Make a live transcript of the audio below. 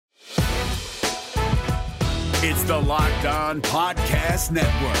It's the Locked On Podcast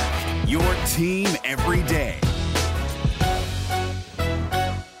Network, your team every day.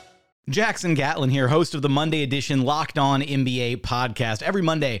 Jackson Gatlin here, host of the Monday edition Locked On NBA podcast. Every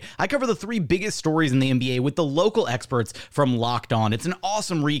Monday, I cover the three biggest stories in the NBA with the local experts from Locked On. It's an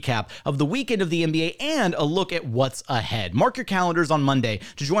awesome recap of the weekend of the NBA and a look at what's ahead. Mark your calendars on Monday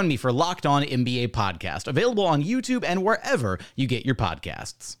to join me for Locked On NBA podcast, available on YouTube and wherever you get your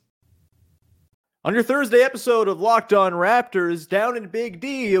podcasts. On your Thursday episode of Locked On Raptors, down in Big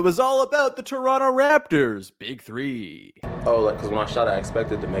D, it was all about the Toronto Raptors. Big three. Oh, because when I shot, I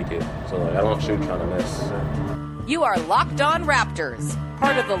expected to make it. So, I don't shoot trying to miss. You are Locked On Raptors,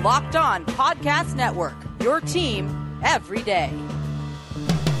 part of the Locked On Podcast Network, your team every day.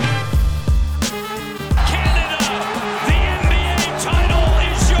 Canada, the NBA title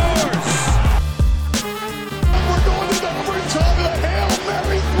is yours. We're going to the overtime of the Hail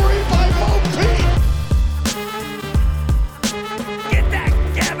Mary 3 by Mo Pete. Get that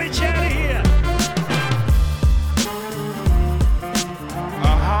garbage out of here.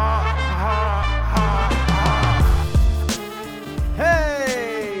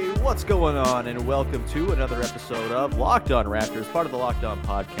 Hey, what's going on? And welcome to another episode of Locked On Raptors, part of the Locked On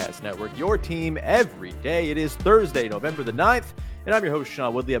Podcast Network, your team every day. It is Thursday, November the 9th. And I'm your host,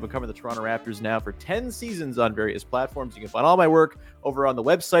 Sean Woodley. I've been covering the Toronto Raptors now for 10 seasons on various platforms. You can find all my work over on the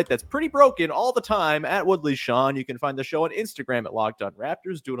website that's pretty broken all the time at Woodley Sean. You can find the show on Instagram at Locked On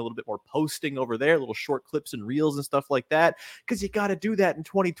Raptors, doing a little bit more posting over there, little short clips and reels and stuff like that, because you got to do that in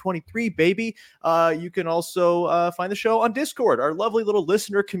 2023, baby. You can also find the show on Discord, our lovely little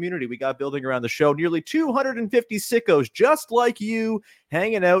listener community we got building around the show. Nearly 250 sickos just like you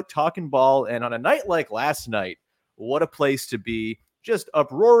hanging out, talking ball. And on a night like last night, what a place to be. Just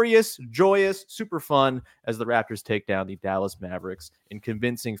uproarious, joyous, super fun as the Raptors take down the Dallas Mavericks in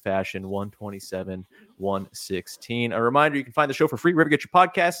convincing fashion, 127-116. A reminder, you can find the show for free wherever you get your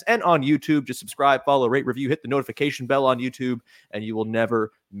podcasts and on YouTube. Just subscribe, follow, rate, review, hit the notification bell on YouTube, and you will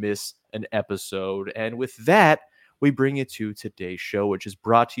never miss an episode. And with that, we bring you to today's show, which is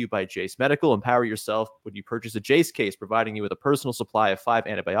brought to you by Jace Medical. Empower yourself when you purchase a Jace case, providing you with a personal supply of 5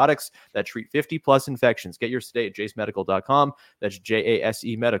 antibiotics that treat 50-plus infections. Get yours today at jacemedical.com. That's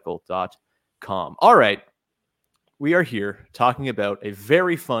JASE medical.com. All right. We are here talking about a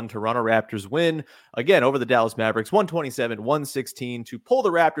very fun Toronto Raptors win, again, over the Dallas Mavericks, 127-116, to pull the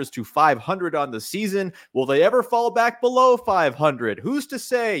Raptors to 500 on the season. Will they ever fall back below 500? Who's to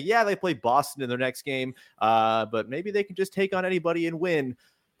say? Yeah, they play Boston in their next game, but maybe they can just take on anybody and win,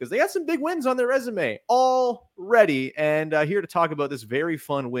 because they got some big wins on their resume already. And here to talk about this very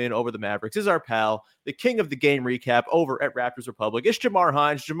fun win over the Mavericks is our pal, the king of the game recap over at Raptors Republic. It's Jamar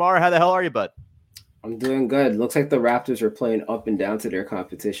Hinds. Jamar, how the hell are you, bud? I'm doing good. Looks like the Raptors are playing up and down to their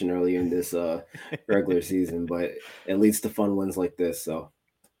competition early in this regular season, but it leads to fun wins like this, so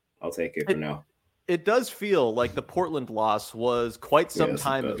I'll take it for now. It does feel like the Portland loss was quite some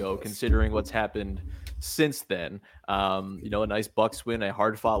time ago, considering what's happened since then. A nice Bucks win, a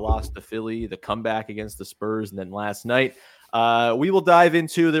hard-fought loss to Philly, the comeback against the Spurs, and then last night. We will dive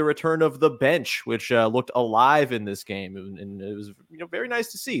into the return of the bench, which looked alive in this game, and it was very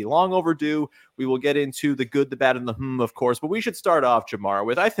nice to see. Long overdue. We will get into the good, the bad, and the of course, but we should start off, Jamar,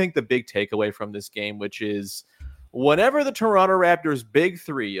 with I think the big takeaway from this game, which is whenever the Toronto Raptors' big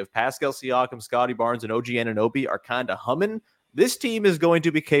three of Pascal Siakam, Scotty Barnes, and OG Anunoby are kind of humming, this team is going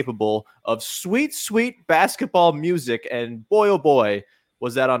to be capable of sweet, sweet basketball music, and boy, oh boy,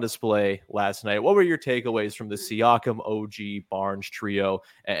 was that on display last night. What were your takeaways from the Siakam, OG, Barnes trio?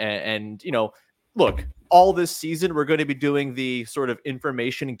 And look, all this season, we're going to be doing the sort of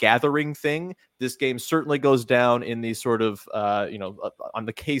information gathering thing. This game certainly goes down in the sort of, on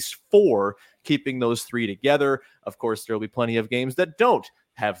the case for keeping those three together. Of course, there'll be plenty of games that don't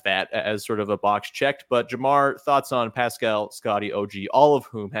have that as sort of a box checked. But Jamar, thoughts on Pascal, Scotty, OG, all of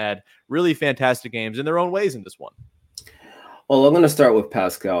whom had really fantastic games in their own ways in this one? Well, I'm going to start with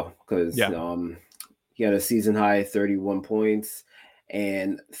Pascal because he had a season high 31 points,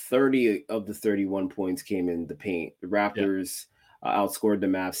 and 30 of the 31 points came in the paint. The Raptors outscored the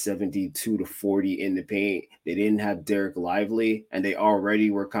Mavs 72-40 in the paint. They didn't have Derek Lively, and they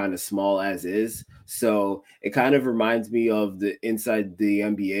already were kind of small as is. So it kind of reminds me of the inside the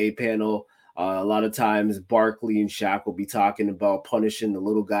NBA panel. A lot of times Barkley and Shaq will be talking about punishing the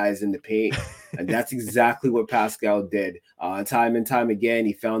little guys in the paint. And that's exactly what Pascal did. Time and time again,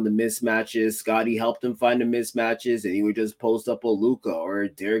 he found the mismatches. Scotty helped him find the mismatches, and he would just post up a Luka or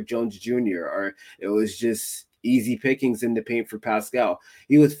Derek Jones Jr. Or it was just easy pickings in the paint for Pascal.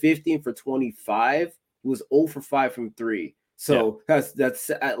 He was 15 for 25. He was 0 for 5 from 3. So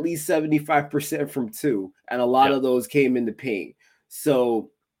that's at least 75% from 2, and a lot of those came in the paint. So,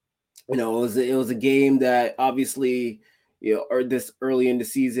 it was a game that obviously, or this early in the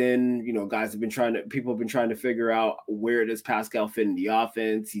season, people have been trying to figure out, where does Pascal fit in the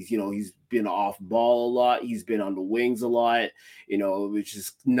offense? He's been off ball a lot. He's been on the wings a lot, which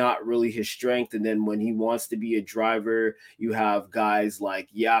is not really his strength. And then when he wants to be a driver, you have guys like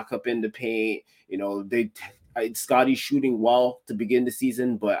Yak up in the paint. Scotty's shooting well to begin the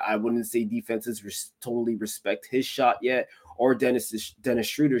season, but I wouldn't say defenses totally respect his shot yet, or Dennis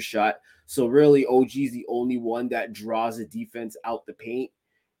Schroeder's shot. So really, OG's the only one that draws the defense out the paint,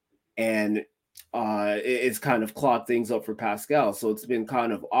 and it's kind of clogged things up for Pascal. So it's been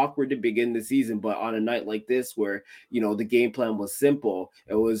kind of awkward to begin the season, but on a night like this, where the game plan was simple,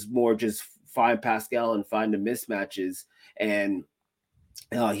 it was more just find Pascal and find the mismatches, and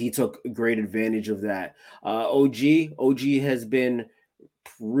he took great advantage of that. OG has been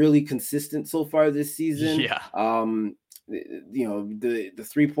really consistent so far this season. The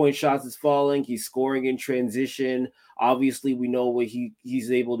 3-point shots is falling. He's scoring in transition. Obviously, we know what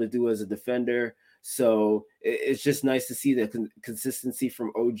he's able to do as a defender. So it's just nice to see the consistency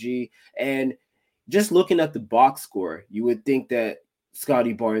from OG. And just looking at the box score, you would think that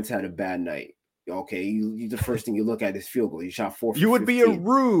Scotty Barnes had a bad night. Okay, the first thing you look at is field goal. He shot 4 for 15. You would be a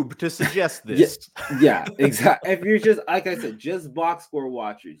rube to suggest this. Yeah, exactly. If you're just, like I said, just box score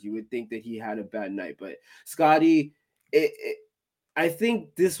watchers, you would think that he had a bad night. But Scotty, I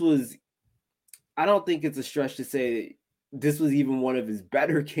think this was, I don't think it's a stretch to say this was even one of his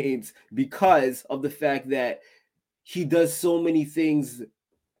better games, because of the fact that he does so many things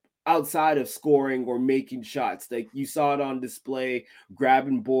outside of scoring or making shots. Like, you saw it on display,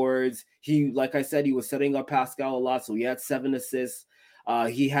 grabbing boards. Like I said, he was setting up Pascal a lot. So he had 7 assists.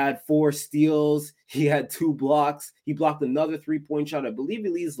 He had 4 steals. He had 2 blocks. He blocked another 3-point shot. I believe he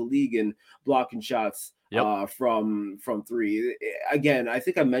leads the league in blocking shots from 3. Again, I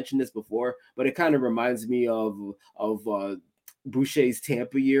think I mentioned this before, but it kind of reminds me of Boucher's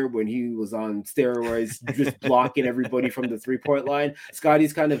Tampa year when he was on steroids, just blocking everybody from the 3-point line.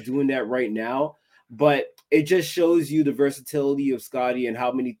 Scotty's kind of doing that right now, but it just shows you the versatility of Scotty and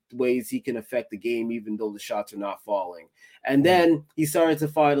how many ways he can affect the game, even though the shots are not falling. And then he started to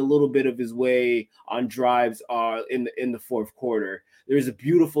find a little bit of his way on drives in the fourth quarter. There's a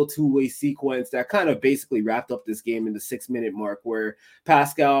beautiful 2-way sequence that kind of basically wrapped up this game in the 6-minute mark, where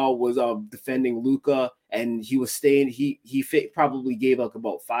Pascal was defending Luka, and he was staying. He probably gave up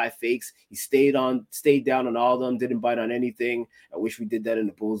about 5 fakes. He stayed down on all of them, didn't bite on anything. I wish we did that in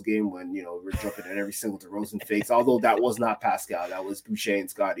the Bulls game when we're jumping at every single DeRozan fakes. Although that was not Pascal, that was Boucher and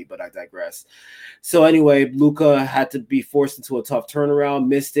Scotty. But I digress. So anyway, Luka had to be forced into a tough turnaround,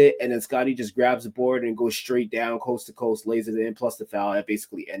 missed it, and then Scotty just grabs the board and goes straight down, coast to coast, lays it in, plus the foul. That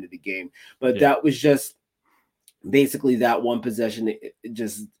basically ended the game. But that was just basically that one possession. It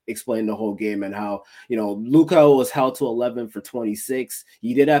just explained the whole game, and how Luka was held to 11 for 26.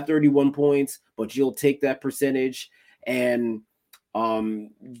 He did have 31 points, but you'll take that percentage, and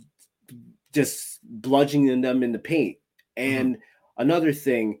just bludgeoning them in the paint. And another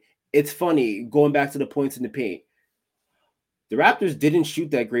thing, it's funny, going back to the points in the paint, the Raptors didn't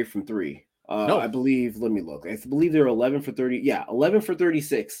shoot that great from 3. No. I believe, let me look. I believe they were 11 for 30. Yeah, 11 for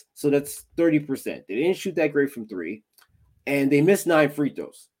 36. So that's 30%. They didn't shoot that great from 3. And they missed 9 free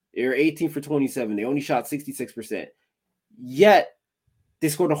throws. They were 18 for 27. They only shot 66%. Yet, they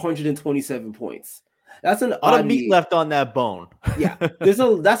scored 127 points. That's an oddity. A lot of meat left on that bone. Yeah,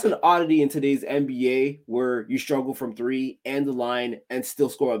 that's an oddity in today's NBA, where you struggle from 3 and the line and still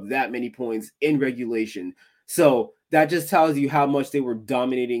score up that many points in regulation. So that just tells you how much they were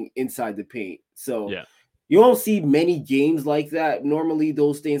dominating inside the paint. So you don't see many games like that. Normally,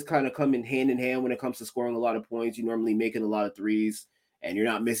 those things kind of come in hand when it comes to scoring a lot of points. You normally making a lot of threes, and you're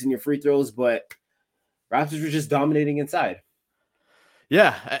not missing your free throws. But Raptors were just dominating inside.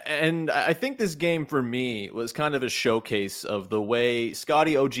 Yeah, and I think this game for me was kind of a showcase of the way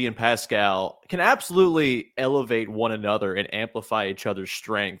Scotty, OG, and Pascal can absolutely elevate one another and amplify each other's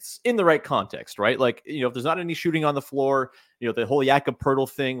strengths in the right context, right? Like, if there's not any shooting on the floor, the whole Jakob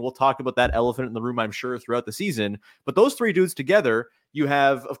Poeltl thing, we'll talk about that elephant in the room, I'm sure, throughout the season. But those 3 dudes together, you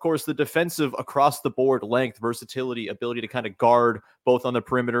have, of course, the defensive across-the-board length, versatility, ability to kind of guard both on the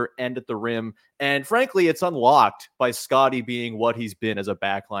perimeter and at the rim. And frankly, it's unlocked by Scotty being what he's been as a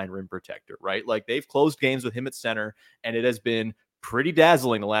backline rim protector, right? Like, they've closed games with him at center, and it has been pretty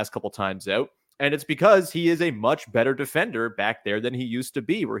dazzling the last couple times out. And it's because he is a much better defender back there than he used to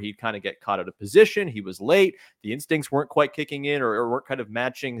be, where he'd kind of get caught out of position. He was late. The instincts weren't quite kicking in or weren't kind of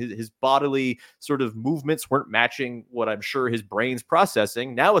matching his bodily sort of movements weren't matching what I'm sure his brain's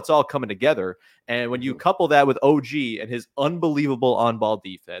processing. Now it's all coming together. And when you couple that with OG and his unbelievable on-ball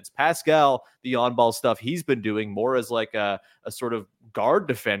defense, Pascal, the on-ball stuff he's been doing more as like a sort of guard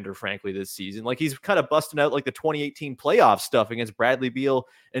defender, frankly, this season. Like he's kind of busting out like the 2018 playoff stuff against Bradley Beal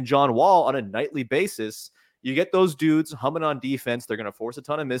and John Wall on a nightly basis. You get those dudes humming on defense. They're going to force a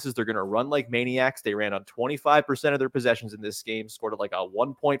ton of misses. They're going to run like maniacs. They ran on 25% of their possessions in this game, scored like a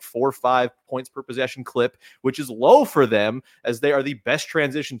 1.45 points per possession clip, which is low for them as they are the best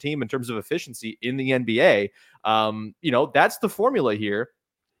transition team in terms of efficiency in the NBA. That's the formula here.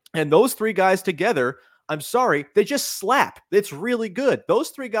 And those three guys together, I'm sorry, they just slap. It's really good. Those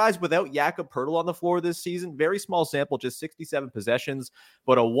three guys without Jakob Poeltl on the floor this season, very small sample, just 67 possessions,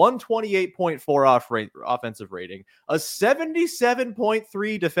 but a 128.4 offensive rating, a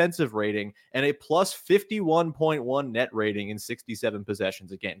 77.3 defensive rating, and a plus 51.1 net rating in 67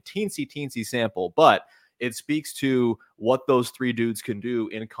 possessions. Again, teensy sample, but it speaks to what those three dudes can do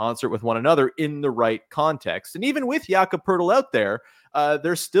in concert with one another in the right context. And even with Jakob Poeltl out there,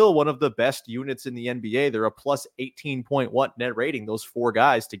 they're still one of the best units in the NBA. They're a plus 18.1 net rating, those four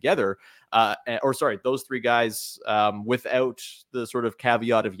guys together. Those three guys without the sort of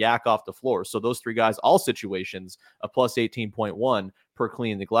caveat of Yak off the floor. So those three guys, all situations, a plus 18.1 per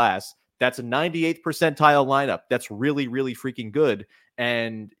clean the glass. That's a 98th percentile lineup. That's really, really freaking good.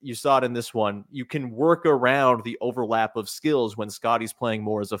 And you saw it in this one. You can work around the overlap of skills when Scotty's playing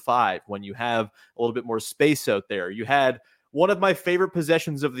more as a five, when you have a little bit more space out there. You had one of my favorite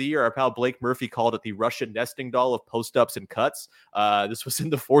possessions of the year. Our pal Blake Murphy called it the Russian nesting doll of post-ups and cuts. This was in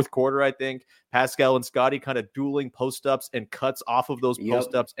the fourth quarter, I think. Pascal and Scotty kind of dueling post-ups and cuts off of those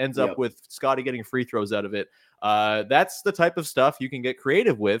post-ups, ends up with Scotty getting free throws out of it. That's the type of stuff you can get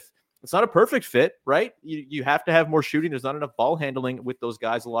creative with. It's not a perfect fit, right? You have to have more shooting. There's not enough ball handling with those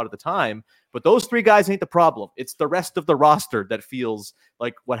guys a lot of the time. But those three guys ain't the problem. It's the rest of the roster that feels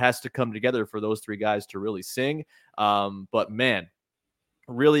like what has to come together for those three guys to really sing. But man,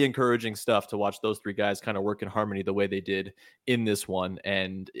 really encouraging stuff to watch those three guys kind of work in harmony the way they did in this one.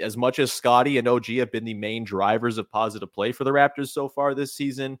 And as much as Scotty and OG have been the main drivers of positive play for the Raptors so far this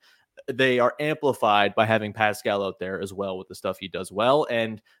season, they are amplified by having Pascal out there as well with the stuff he does well.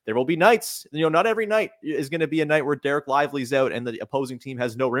 And there will be nights, not every night is going to be a night where Derek Lively's out and the opposing team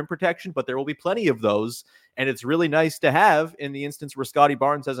has no rim protection, but there will be plenty of those. And it's really nice to have, in the instance where Scotty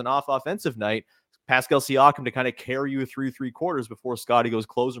Barnes has an off offensive night, Pascal Siakam to kind of carry you through three quarters before Scotty goes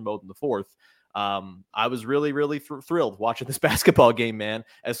closer mode in the fourth. I was really, really thrilled watching this basketball game, man,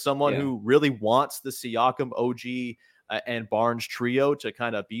 as someone who really wants the Siakam, OG, and Barnes trio to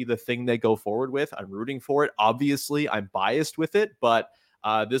kind of be the thing they go forward with. I'm rooting for it. Obviously, I'm biased with it, but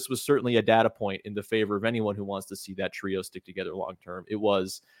this was certainly a data point in the favor of anyone who wants to see that trio stick together long-term. It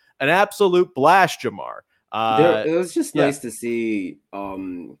was an absolute blast, Jamar. It was just nice to see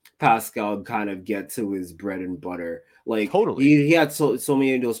Pascal kind of get to his bread and butter. Like totally. He had so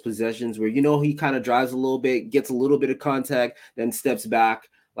many of those possessions where, he kind of drives a little bit, gets a little bit of contact, then steps back,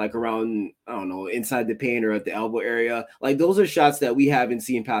 like around, I don't know, inside the paint or at the elbow area. Like those are shots that we haven't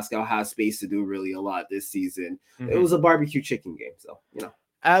seen Pascal have space to do really a lot this season. Mm-hmm. It was a barbecue chicken game. So,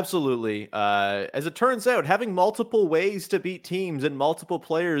 Absolutely. As it turns out, having multiple ways to beat teams and multiple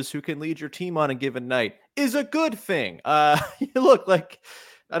players who can lead your team on a given night is a good thing. Look, like,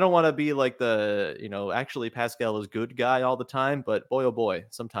 I don't want to be like the, actually Pascal is good guy all the time, but boy, oh boy,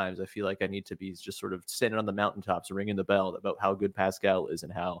 sometimes I feel like I need to be just sort of standing on the mountaintops ringing the bell about how good Pascal is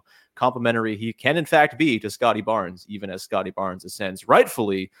and how complimentary he can in fact be to Scotty Barnes, even as Scotty Barnes ascends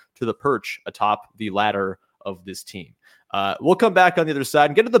rightfully to the perch atop the ladder of this team. We'll come back on the other side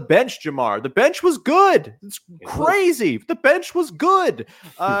and get to the bench, Jamar. The bench was good. It's crazy. The bench was good.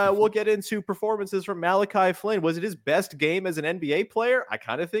 We'll get into performances from Malachi Flynn. Was it his best game as an NBA player? I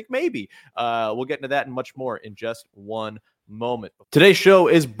kind of think maybe. We'll get into that and much more in just one moment. Today's show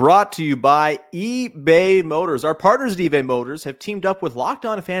is brought to you by eBay Motors. Our partners at eBay Motors have teamed up with Locked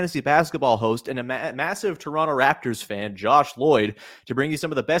On Fantasy Basketball host and a massive Toronto Raptors fan, Josh Lloyd, to bring you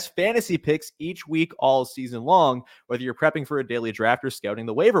some of the best fantasy picks each week all season long. Whether you're prepping for a daily draft or scouting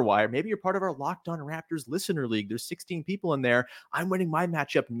the waiver wire, maybe you're part of our Locked On Raptors listener league. There's 16 people in there. I'm winning my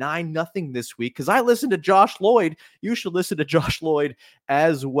matchup 9-0 this week because I listened to Josh Lloyd. You should listen to Josh Lloyd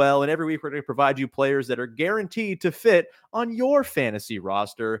as well. And every week we're going to provide you players that are guaranteed to fit on your fantasy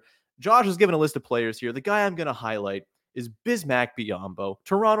roster. Josh has given a list of players here. The guy I'm going to highlight is Bismack Biyombo,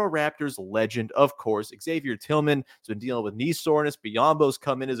 Toronto Raptors legend, of course. Xavier Tillman has been dealing with knee soreness. Biyombo's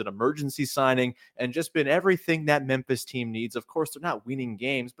come in as an emergency signing and just been everything that Memphis team needs. Of course, they're not winning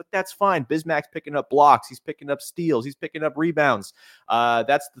games, but that's fine. Bismack's picking up blocks. He's picking up steals. He's picking up rebounds.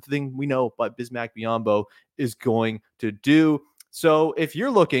 That's the thing we know what Bismack Biyombo is going to do. So if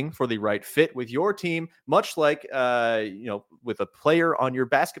you're looking for the right fit with your team, much like, with a player on your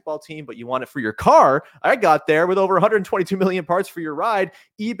basketball team, but you want it for your car, I got there with over 122 million parts for your ride.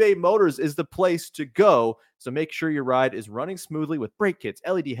 eBay Motors is the place to go. So make sure your ride is running smoothly with brake kits,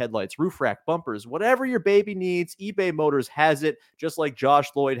 LED headlights, roof rack, bumpers, whatever your baby needs. eBay Motors has it, just like Josh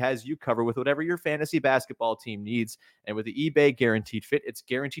Lloyd has you covered with whatever your fantasy basketball team needs. And with the eBay Guaranteed Fit, it's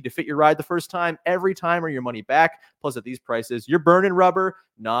guaranteed to fit your ride the first time, every time, or your money back. Plus, at these prices, you're burning rubber,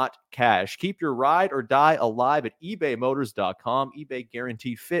 not cash. Keep your ride or die alive at ebaymotors.com. eBay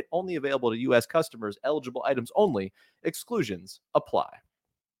Guaranteed Fit, only available to U.S. customers, eligible items only. Exclusions apply.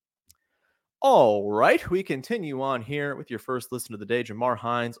 All right, we continue on here with your first listen of the day. Jamar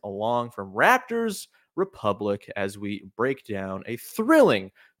Hinds along from Raptors Republic as we break down a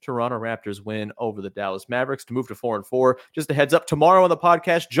thrilling Toronto Raptors win over the Dallas Mavericks to move to 4-4. Just a heads up, tomorrow on the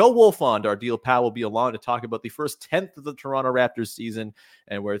podcast, Joe Wolfond, our deal pal, will be along to talk about the first 10th of the Toronto Raptors season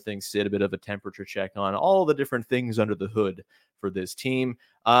and where things sit, a bit of a temperature check on all the different things under the hood for this team.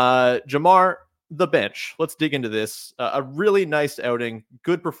 Jamar, the bench. Let's dig into this. A really nice outing.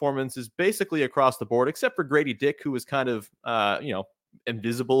 Good performances basically across the board, except for Grady Dick, who was kind of,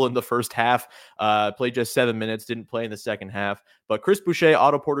 invisible in the first half. Played just 7 minutes, didn't play in the second half. But Chris Boucher,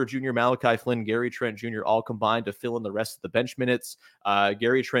 Otto Porter Jr., Malachi Flynn, Gary Trent Jr. all combined to fill in the rest of the bench minutes.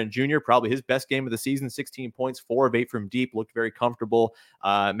 Gary Trent Jr., probably his best game of the season, 16 points, 4 of 8 from deep, looked very comfortable.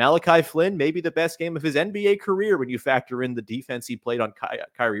 Malachi Flynn, maybe the best game of his NBA career when you factor in the defense he played on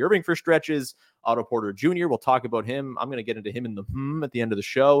Kyrie Irving for stretches. Otto Porter Jr., we'll talk about him. I'm going to get into him in the at the end of the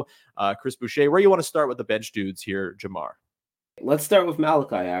show. Chris Boucher, where you want to start with the bench dudes here, Jamar? Let's start with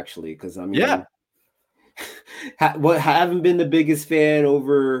Malachi, actually, because haven't been the biggest fan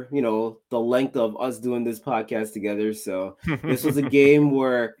over, the length of us doing this podcast together. So this was a game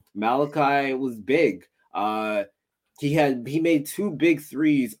where Malachi was big. He made 2 big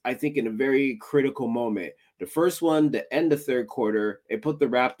threes, I think, in a very critical moment. The first one, the end of third quarter, it put the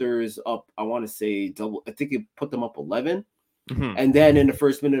Raptors up, I want to say double. I think it put them up 11. Mm-hmm. And then in the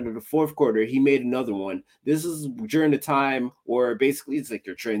first minute of the fourth quarter, he made another one. This is during the time where basically it's like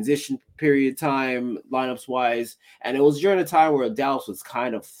their transition period time, lineups wise. And it was during a time where Dallas was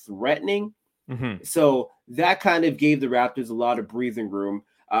kind of threatening. Mm-hmm. So that kind of gave the Raptors a lot of breathing room.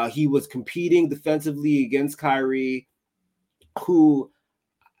 He was competing defensively against Kyrie, who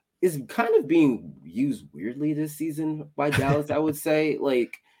is kind of being used weirdly this season by Dallas, I would say.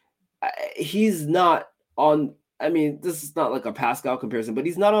 Like, he's not on... I mean, this is not like a Pascal comparison, but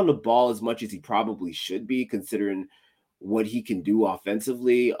he's not on the ball as much as he probably should be, considering what he can do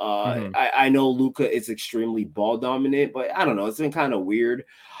offensively. I know Luka is extremely ball dominant, but I don't know. It's been kind of weird.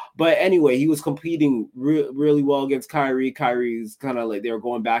 But anyway, he was competing really well against Kyrie. Kyrie's kind of like they were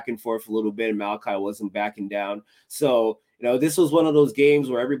going back and forth a little bit, and Malachi wasn't backing down. So, this was one of those games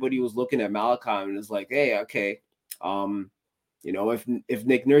where everybody was looking at Malachi and was like, hey, okay, if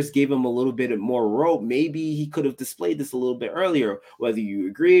Nick Nurse gave him a little bit more rope, maybe he could have displayed this a little bit earlier. Whether you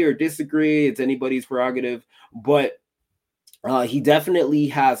agree or disagree, it's anybody's prerogative. But he definitely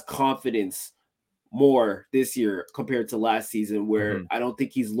has confidence more this year compared to last season, where I don't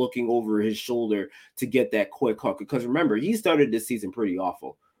think he's looking over his shoulder to get that quick hook. Because remember, he started this season pretty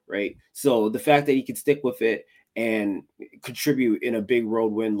awful, right? So the fact that he can stick with it and contribute in a big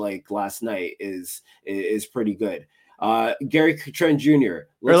road win like last night is pretty good. Gary Trent Jr.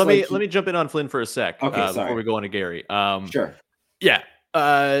 Let me jump in on Flynn for a sec before we go on to Gary. Sure. Yeah.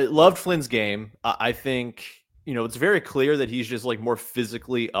 Loved Flynn's game. I think, it's very clear that he's just like more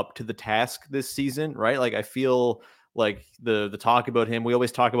physically up to the task this season, right? Like I feel like the talk about him, we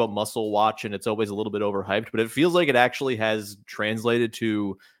always talk about muscle watch and it's always a little bit overhyped, but it feels like it actually has translated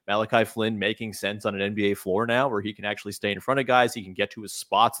to Malachi Flynn making sense on an NBA floor now, where he can actually stay in front of guys. He can get to his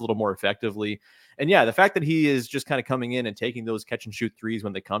spots a little more effectively. And yeah, the fact that he is just kind of coming in and taking those catch and shoot threes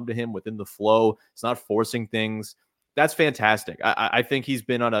when they come to him within the flow, it's not forcing things. That's fantastic. I think he's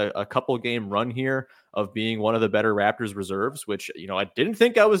been on a couple game run here of being one of the better Raptors reserves, which, I didn't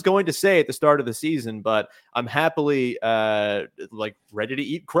think I was going to say at the start of the season, but I'm happily ready to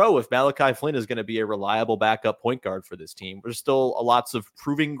eat crow if Malachi Flynn is going to be a reliable backup point guard for this team. There's still lots of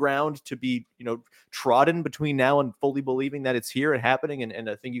proving ground to be, trodden between now and fully believing that it's here and happening and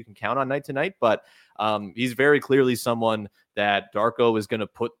a thing you can count on night to night. But he's very clearly someone that Darko is going to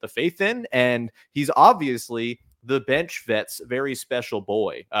put the faith in, and he's obviously the bench vet's very special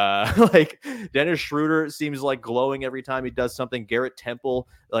boy. Like Dennis Schroeder seems like glowing every time he does something. Garrett Temple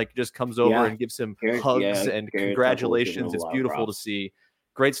like just comes over and gives him hugs and Garrett congratulations. It's beautiful to see.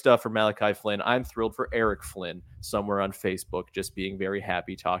 Great stuff for Malachi Flynn. I'm thrilled for Eric Flynn somewhere on Facebook, just being very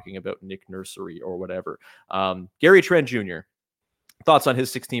happy talking about Nick Nursery or whatever. Gary Trent Jr., thoughts on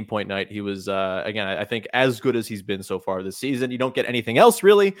his 16-point night. He was, again, I think as good as he's been so far this season. You don't get anything else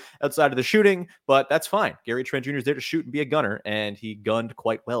really outside of the shooting, but that's fine. Gary Trent Jr. is there to shoot and be a gunner, and he gunned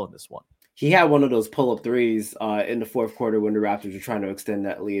quite well in this one. He had one of those pull-up threes in the fourth quarter when the Raptors were trying to extend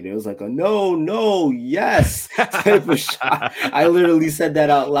that lead. It was like a no, yes type of shot. I literally said that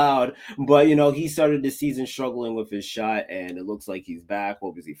out loud. But, he started the season struggling with his shot, and it looks like he's back.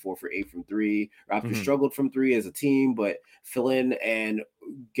 What was he, 4 for 8 from 3? Raptors struggled from 3 as a team, but Flynn and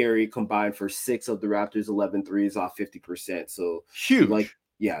Gary combined for 6 of the Raptors' 11 threes off 50%. So huge.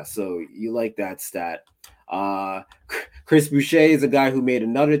 So you like that stat. Chris Boucher is a guy who made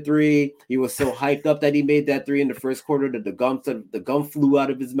another 3. He was so hyped up that he made that 3 in the first quarter that the gum flew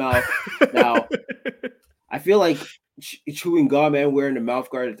out of his mouth. Now, I feel like chewing gum and wearing a mouth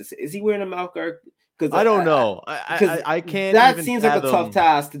guard. Is he wearing a mouth guard? Because I don't know. I can't. That seems like a tough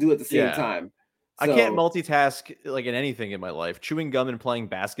task to do at the same time. So, I can't multitask like in anything in my life. Chewing gum and playing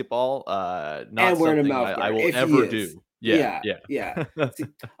basketball, not and wearing a mouth guard, I will ever do. Yeah.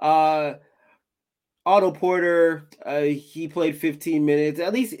 Otto Porter, he played 15 minutes.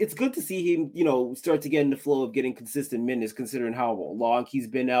 At least it's good to see him, start to get in the flow of getting consistent minutes, considering how long he's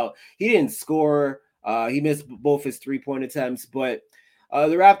been out. He didn't score. He missed both his 3-point attempts, but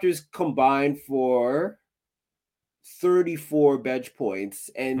the Raptors combined for 34 bench points.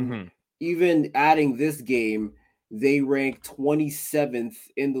 And even adding this game, they ranked 27th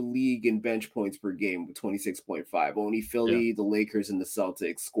in the league in bench points per game with 26.5. Only Philly, the Lakers, and the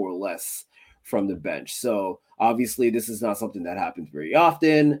Celtics score less from the bench. So obviously this is not something that happens very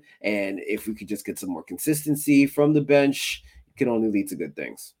often. And if we could just get some more consistency from the bench, it can only lead to good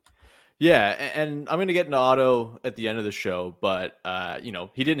things. Yeah. And I'm going to get into Otto at the end of the show, but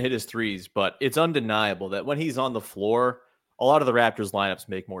he didn't hit his threes, but it's undeniable that when he's on the floor, a lot of the Raptors lineups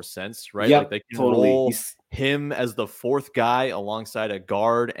make more sense, right? Yep, like they can roll him as the fourth guy alongside a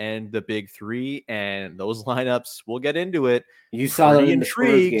guard and the big 3, and those lineups, we'll get into it. You saw that in the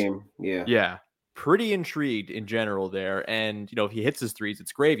Spurs game. Yeah. Pretty intrigued in general there. And, if he hits his threes,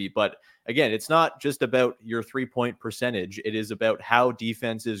 it's gravy. But again, it's not just about your 3-point percentage. It is about how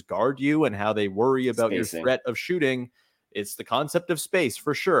defenses guard you and how they worry about your threat of shooting. It's the concept of space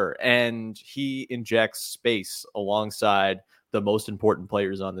for sure. And he injects space alongside the most important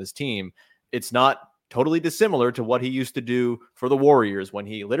players on this team. It's not totally dissimilar to what he used to do for the Warriors when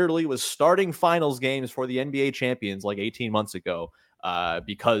he literally was starting finals games for the NBA champions like 18 months ago,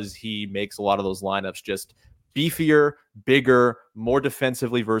 because he makes a lot of those lineups just beefier, bigger, more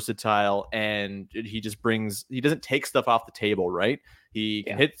defensively versatile, and he doesn't take stuff off the table, right? He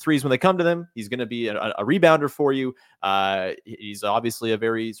can hit threes when they come to them. He's going to be a rebounder for you. He's obviously a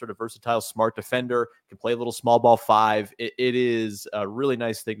very sort of versatile, smart defender, can play a little small ball 5. It is a really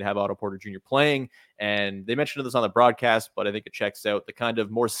nice thing to have Otto Porter Jr. playing. And they mentioned this on the broadcast, but I think it checks out the kind of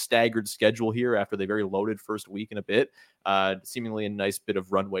more staggered schedule here after the very loaded first week and a bit. Seemingly a nice bit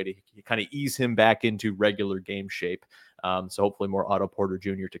of runway to kind of ease him back into regular game shape. So hopefully more Otto Porter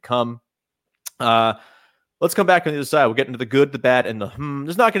Jr. to come. Let's come back on the other side. We'll get into the good, the bad, and the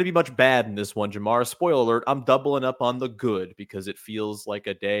There's not going to be much bad in this one, Jamar. Spoiler alert, I'm doubling up on the good because it feels like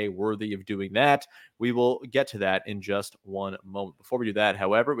a day worthy of doing that. We will get to that in just one moment. Before we do that,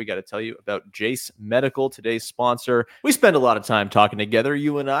 however, we got to tell you about Jace Medical, today's sponsor. We spend a lot of time talking together,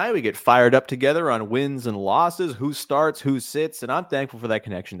 you and I. We get fired up together on wins and losses, who starts, who sits, and I'm thankful for that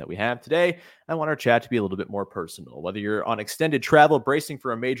connection that we have today. I want our chat to be a little bit more personal. Whether you're on extended travel, bracing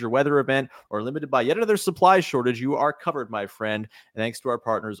for a major weather event, or limited by yet another supply shortage, you are covered, my friend, thanks to our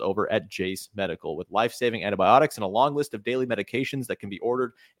partners over at Jace Medical. With life-saving antibiotics and a long list of daily medications that can be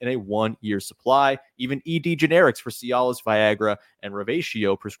ordered in a 1-year supply, even ED generics for Cialis, Viagra, and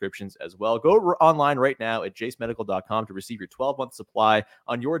Revatio prescriptions as well. Go online right now at jacemedical.com to receive your 12-month supply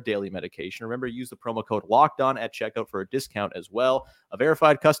on your daily medication. Remember, use the promo code LOCKEDON at checkout for a discount as well. A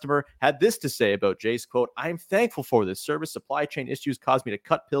verified customer had this to say about Jace, quote, "I'm thankful for this service. Supply chain issues caused me to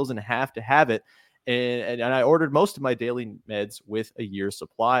cut pills in half to have it. And I ordered most of my daily meds with a year's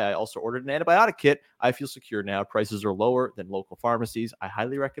supply. I also ordered an antibiotic kit. I feel secure now. Prices are lower than local pharmacies. I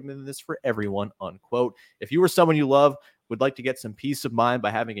highly recommend this for everyone," unquote. If you or someone you love would like to get some peace of mind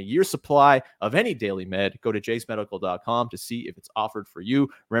by having a year's supply of any daily med, go to jacemedical.com to see if it's offered for you.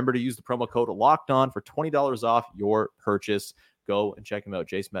 Remember to use the promo code LOCKEDON for $20 off your purchase. go and check him out,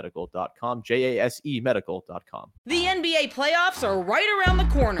 jasemedical.com, JASE medical.com. The NBA playoffs are right around the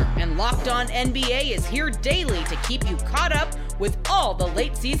corner, and Locked On NBA is here daily to keep you caught up with all the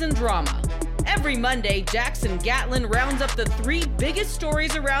late season drama. Every Monday, Jackson Gatlin rounds up the 3 biggest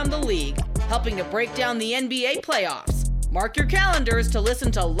stories around the league, helping to break down the NBA playoffs. Mark your calendars to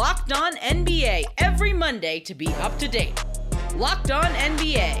listen to Locked On NBA every Monday to be up to date. Locked On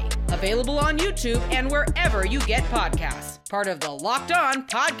NBA, available on YouTube and wherever you get podcasts. Part of the Locked On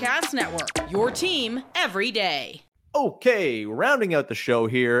Podcast Network, your team every day. Okay, rounding out the show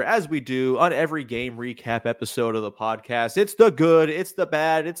here, as we do on every game recap episode of the podcast. It's the good, it's the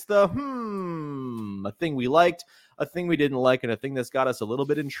bad, it's the a thing we liked, a thing we didn't like, and a thing that's got us a little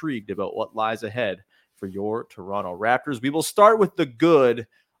bit intrigued about what lies ahead for your Toronto Raptors. We will start with the good.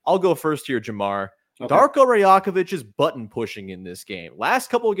 I'll go first here, Jamar. Okay. Darko Rajakovic is button pushing in this game.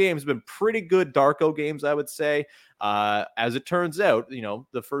 Last couple of games have been pretty good Darko games, I would say. As it turns out,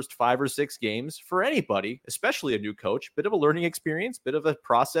 the first 5 or 6 games for anybody, especially a new coach, bit of a learning experience, bit of a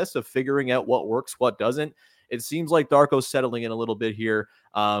process of figuring out what works, what doesn't. It seems like Darko's settling in a little bit here.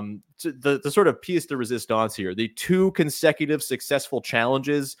 The sort of pièce de résistance here, the 2 consecutive successful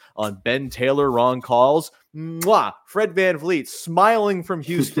challenges on Ben Taylor wrong calls. Mwah! Fred VanVleet smiling from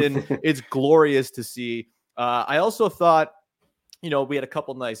Houston. It's glorious to see. I also thought, we had a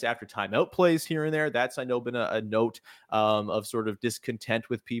couple nice after timeout plays here and there. That's, I know, been a note of sort of discontent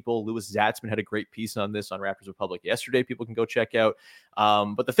with people. Louis Zatzman had a great piece on this on Raptors Republic yesterday. People can go check out.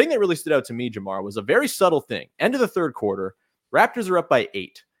 But the thing that really stood out to me, Jamar, was a very subtle thing. End of the third quarter, Raptors are up by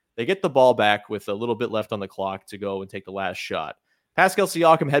 8. They get the ball back with a little bit left on the clock to go and take the last shot. Pascal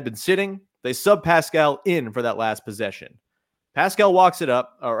Siakam had been sitting. They sub Pascal in for that last possession. Pascal walks it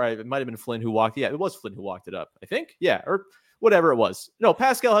up. All right, it might have been Flynn who walked. Yeah, it was Flynn who walked it up, I think. Yeah, or whatever it was. No,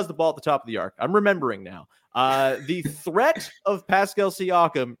 Pascal has the ball at the top of the arc. I'm remembering now. The threat of Pascal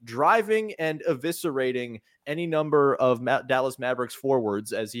Siakam driving and eviscerating any number of Dallas Mavericks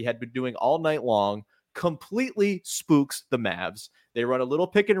forwards, as he had been doing all night long, completely spooks the Mavs. They run a little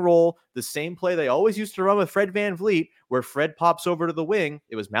pick and roll, the same play they always used to run with Fred VanVleet, where Fred pops over to the wing.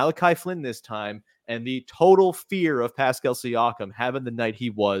 It was Malachi Flynn this time, and the total fear of Pascal Siakam having the night he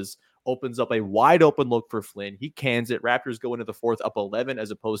was opens up a wide open look for Flynn. He cans it. Raptors go into the fourth up 11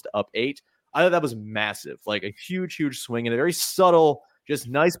 as opposed to up 8. I thought that was massive, like a huge, huge swing and a very subtle, just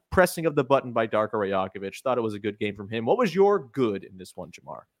nice pressing of the button by Darko Rajakovic. Thought it was a good game from him. What was your good in this one,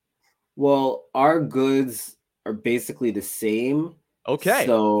 Jamar? Well, our goods are basically the same. Okay.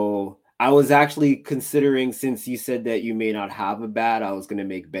 So I was actually considering, since you said that you may not have a bad, I was going to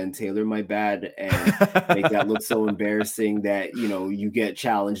make Ben Taylor my bad and make that look so embarrassing that, you get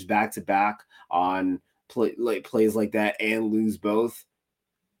challenged back to back on plays like that and lose both.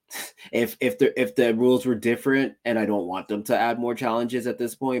 If the rules were different, and I don't want them to add more challenges at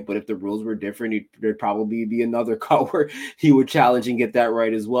this point, but if the rules were different, there'd probably be another call where he would challenge and get that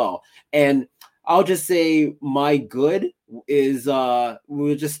right as well. And I'll just say my good is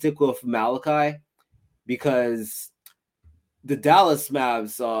we'll just stick with Malachi, because the Dallas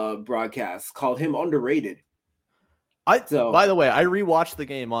Mavs broadcast called him underrated. By the way, I rewatched the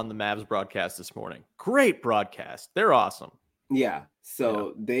game on the Mavs broadcast this morning. Great broadcast. They're awesome. Yeah.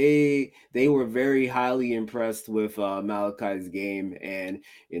 So they were very highly impressed with Malachi's game, and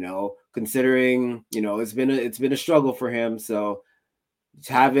considering it's been a struggle for him, so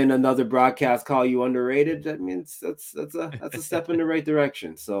having another broadcast call you underrated, that means that's a step in the right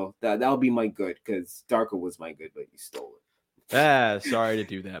direction. So that'll be my good, because Darko was my good, but you stole it. Sorry to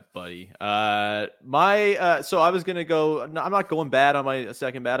do that, buddy. So I was gonna go. I'm not going bad on my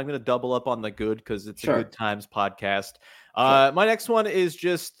second bad. I'm gonna double up on the good, because it's a Good Times podcast. My next one is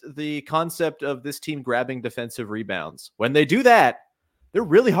just the concept of this team grabbing defensive rebounds. When they do that, they're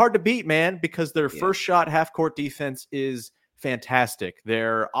really hard to beat, man, because their first shot half court defense is fantastic.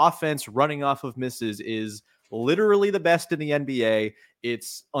 Their offense running off of misses is literally the best in the NBA.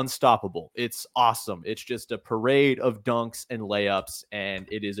 It's unstoppable. It's awesome. It's just a parade of dunks and layups, and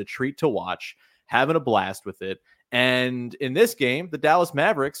it is a treat to watch. Having a blast with it. And in this game, the Dallas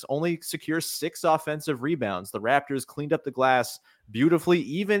Mavericks only secure 6 offensive rebounds. The Raptors cleaned up the glass beautifully,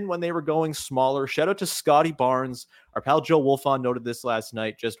 even when they were going smaller. Shout out to Scotty Barnes. Our pal Joe Wolfon noted this last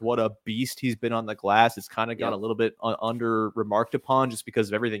night, just what a beast he's been on the glass. It's kind of got a little bit under remarked upon just because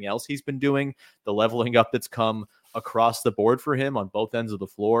of everything else he's been doing, the leveling up that's come across the board for him on both ends of the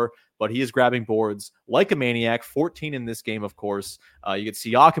floor. But he is grabbing boards like a maniac. 14 in this game, of course. You get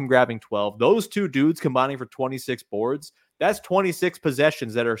Siakam grabbing 12. Those two dudes combining for 26 boards. That's 26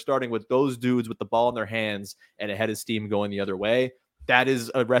 possessions that are starting with those dudes with the ball in their hands and a head of steam going the other way. that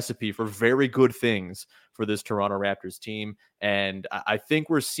is a recipe for very good things for this Toronto Raptors team. And I think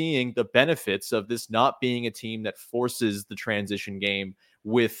we're seeing the benefits of this not being a team that forces the transition game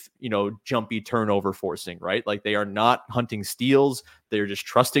with, jumpy turnover forcing, right? Like, they are not hunting steals. They're just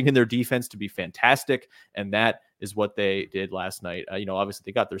trusting in their defense to be fantastic. And that is what they did last night. Obviously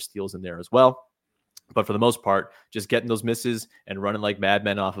they got their steals in there as well, but for the most part, just getting those misses and running like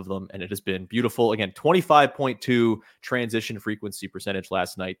madmen off of them. And it has been beautiful. Again, 25.2 transition frequency percentage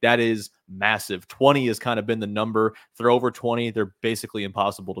last night. That is massive. 20 has kind of been the number. If they're over 20, they're basically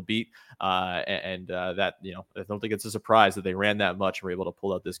impossible to beat. That, I don't think it's a surprise that they ran that much and were able to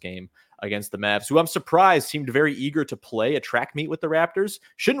pull out this game against the Mavs, who I'm surprised seemed very eager to play a track meet with the Raptors.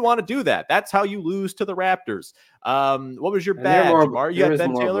 Shouldn't want to do that. That's how you lose to the Raptors. What was your bad, Jamar? You had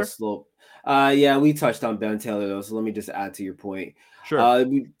Ben Taylor? Yeah, we touched on Ben Taylor, though, so let me just add to your point. Sure.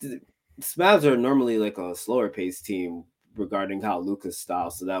 Mavs are normally like a slower paced team regarding how Luka's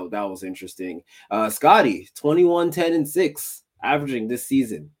style, so that was interesting. Scotty, 21, 10, and 6, averaging this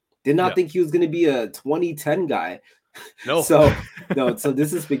season. Did not think he was going to be a 20-10 guy. No. So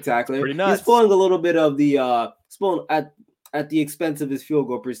this is spectacular. Pretty nuts. He's pulling a little bit of the at the expense of his field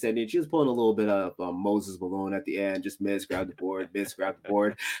goal percentage. He was pulling a little bit of Moses Malone at the end, just grab the board.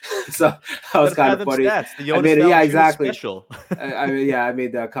 So that was kind of funny. Exactly. I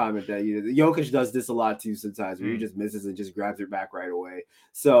made that comment that Jokic does this a lot too sometimes, where he just misses and just grabs it back right away.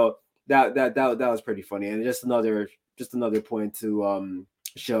 So that was pretty funny, and just another point to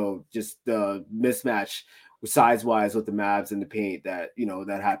show just the mismatch size wise with the Mavs and the paint that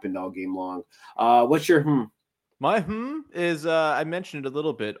that happened all game long. What's your My is, I mentioned it a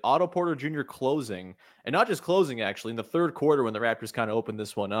little bit, Otto Porter Jr. closing, and not just closing, actually, in the third quarter when the Raptors kind of opened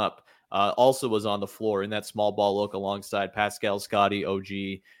this one up, also was on the floor in that small ball look alongside Pascal, Scotty,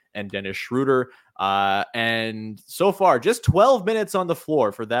 OG, and Dennis Schroeder. And so far, just 12 minutes on the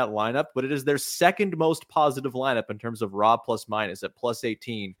floor for that lineup, but it is their second most positive lineup in terms of raw plus minus at plus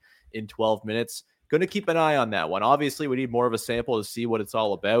 18 in 12 minutes. Going to keep an eye on that one. Obviously, we need more of a sample to see what it's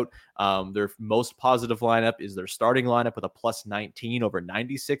all about. Their most positive lineup is their starting lineup with a plus 19 over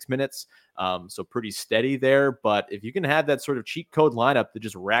 96 minutes. So pretty steady there. But if you can have that sort of cheat code lineup that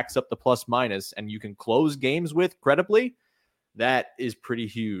just racks up the plus minus and you can close games with credibly, that is pretty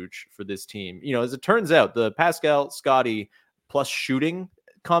huge for this team. As it turns out, the Pascal, Scotty plus shooting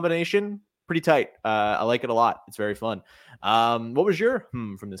combination, pretty tight. I like it a lot. It's very fun. What was your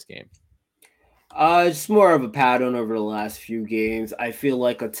from this game? It's more of a pattern over the last few games. I feel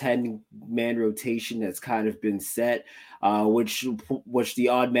like a 10-man rotation has kind of been set, which the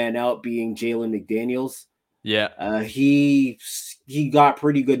odd man out being Jalen McDaniels. Yeah. He got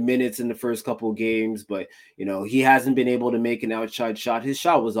pretty good minutes in the first couple of games, but he hasn't been able to make an outside shot. His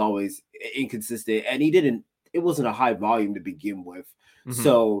shot was always inconsistent, and it wasn't a high volume to begin with. Mm-hmm.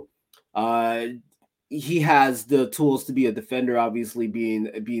 So he has the tools to be a defender, obviously being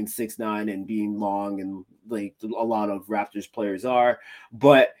 6'9" and being long, and like a lot of Raptors players are,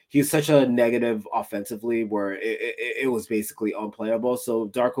 but he's such a negative offensively where it was basically unplayable. So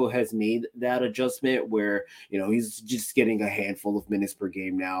Darko has made that adjustment where, he's just getting a handful of minutes per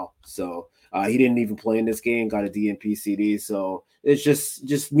game now. So he didn't even play in this game, got a DNP CD. So it's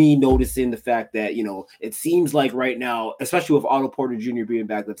just me noticing the fact that, it seems like right now, especially with Otto Porter Jr. being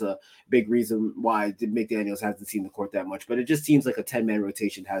back, that's a big reason why McDaniels hasn't seen the court that much, but it just seems like a 10-man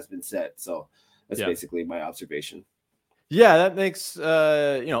rotation has been set. So that's basically my observation. Yeah, that makes,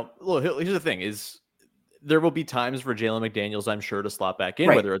 look, here's the thing is there will be times for Jalen McDaniels, I'm sure, to slot back in,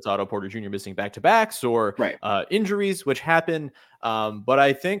 whether it's Otto Porter Jr. missing back-to-backs or injuries, which happen. But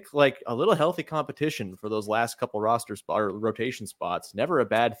I think like a little healthy competition for those last couple rotation spots, never a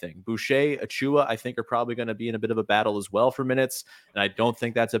bad thing. Boucher, Achua, I think are probably going to be in a bit of a battle as well for minutes. And I don't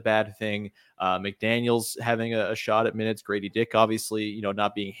think that's a bad thing. McDaniels having a shot at minutes, Grady Dick, obviously,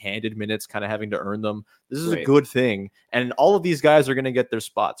 not being handed minutes, kind of having to earn them. This is a good thing. And all of these guys are going to get their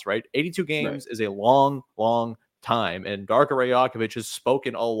spots, right? 82 games is a long time. And Darko Rajakovic has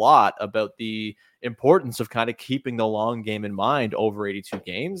spoken a lot about the importance of kind of keeping the long game in mind over 82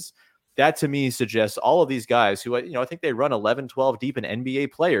 games. That to me suggests all of these guys who, I think they run 11, 12 deep in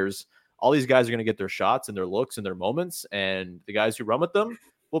NBA players. All these guys are going to get their shots and their looks and their moments. And the guys who run with them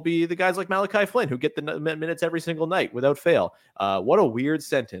will be the guys like Malachi Flynn, who get the minutes every single night without fail. What a weird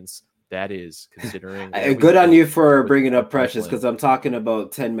sentence that is, considering. Good on you for bringing up Precious, because I'm talking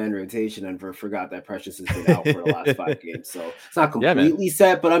about 10-man rotation and forgot that Precious has been out for the last 5 games. So it's not completely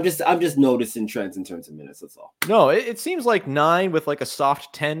set, but I'm just noticing trends in terms of minutes. That's all. No, it seems like 9 with like a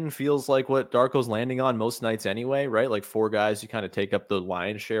soft 10 feels like what Darko's landing on most nights anyway, right? Like 4 guys who kind of take up the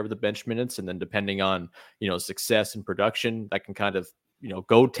lion's share of the bench minutes, and then depending on success and production, that can kind of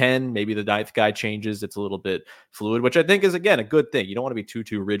go 10, maybe the 9th guy changes. It's a little bit fluid, which I think is, again, a good thing. You don't want to be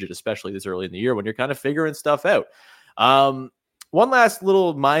too rigid, especially this early in the year when you're kind of figuring stuff out. One last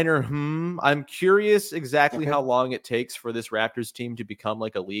little minor I'm curious exactly how long it takes for this Raptors team to become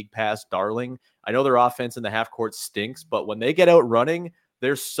like a league pass darling. I know their offense in the half court stinks, but when they get out running,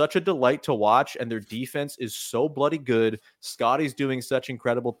 they're such a delight to watch, and their defense is so bloody good. Scotty's doing such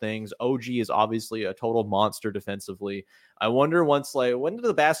incredible things. OG is obviously a total monster defensively. I wonder when do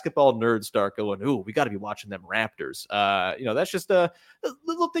the basketball nerds start going, ooh, we got to be watching them Raptors? That's just a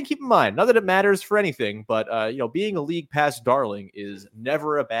little thing to keep in mind. Not that it matters for anything, but, being a league pass darling is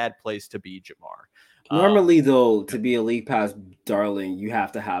never a bad place to be, Jamar. Normally, though, to be a league pass darling, you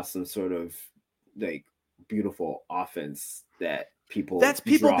have to have some sort of like beautiful offense that that's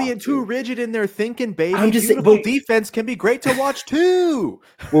people being too rigid in their thinking, baby. I'm just saying, defense can be great to watch too.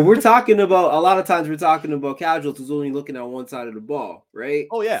 Well, we're talking about, a lot of times we're talking about casuals who's only looking at one side of the ball, right?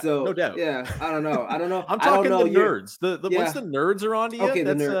 Oh yeah, so no doubt. Yeah, I don't know. I'm talking the nerds. Once the nerds are on to you, okay,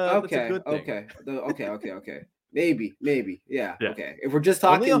 that's a good thing. Okay. Maybe. Yeah. Okay. If we're just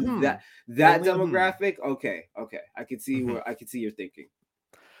talking that demographic, okay. I can see you're thinking.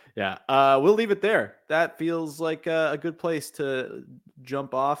 Yeah, we'll leave it there. That feels like a good place to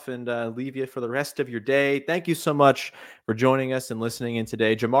jump off and leave you for the rest of your day. Thank you so much for joining us and listening in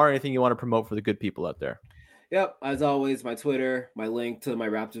today. Jamar, anything you want to promote for the good people out there? Yep, as always, my Twitter, my link to my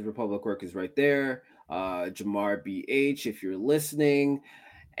Raptors Republic work is right there. Jamar BH, if you're listening.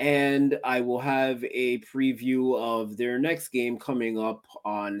 And I will have a preview of their next game coming up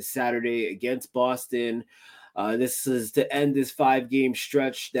on Saturday against Boston. This is to end this 5-game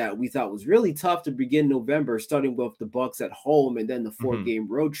stretch that we thought was really tough to begin November, starting with the Bucks at home and then the 4-game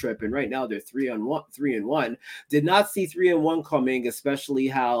road trip. And right now they're 3-1. Did not see 3-1 coming, especially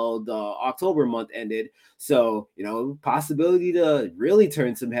how the October month ended. So, possibility to really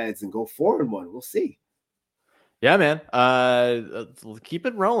turn some heads and go 4-1. We'll see. Yeah, man. Keep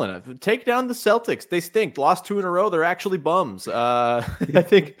it rolling. Take down the Celtics. They stink. Lost 2 in a row. They're actually bums. I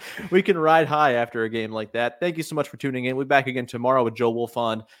think we can ride high after a game like that. Thank you so much for tuning in. We'll be back again tomorrow with Joe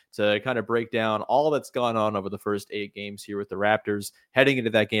Wolfond to kind of break down all that's gone on over the first 8 games here with the Raptors, heading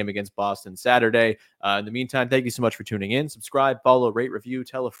into that game against Boston Saturday. In the meantime, thank you so much for tuning in. Subscribe, follow, rate, review,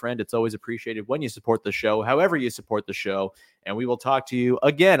 tell a friend. It's always appreciated when you support the show, however you support the show. And we will talk to you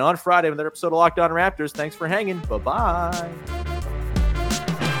again on Friday with another episode of Locked On Raptors. Thanks for hanging. Bye-bye.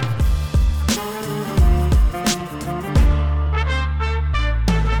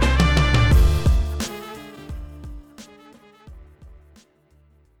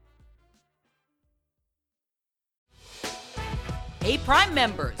 Hey, Prime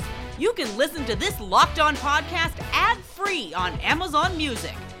members, you can listen to this Locked On podcast ad-free on Amazon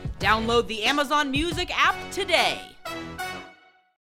Music. Download the Amazon Music app today.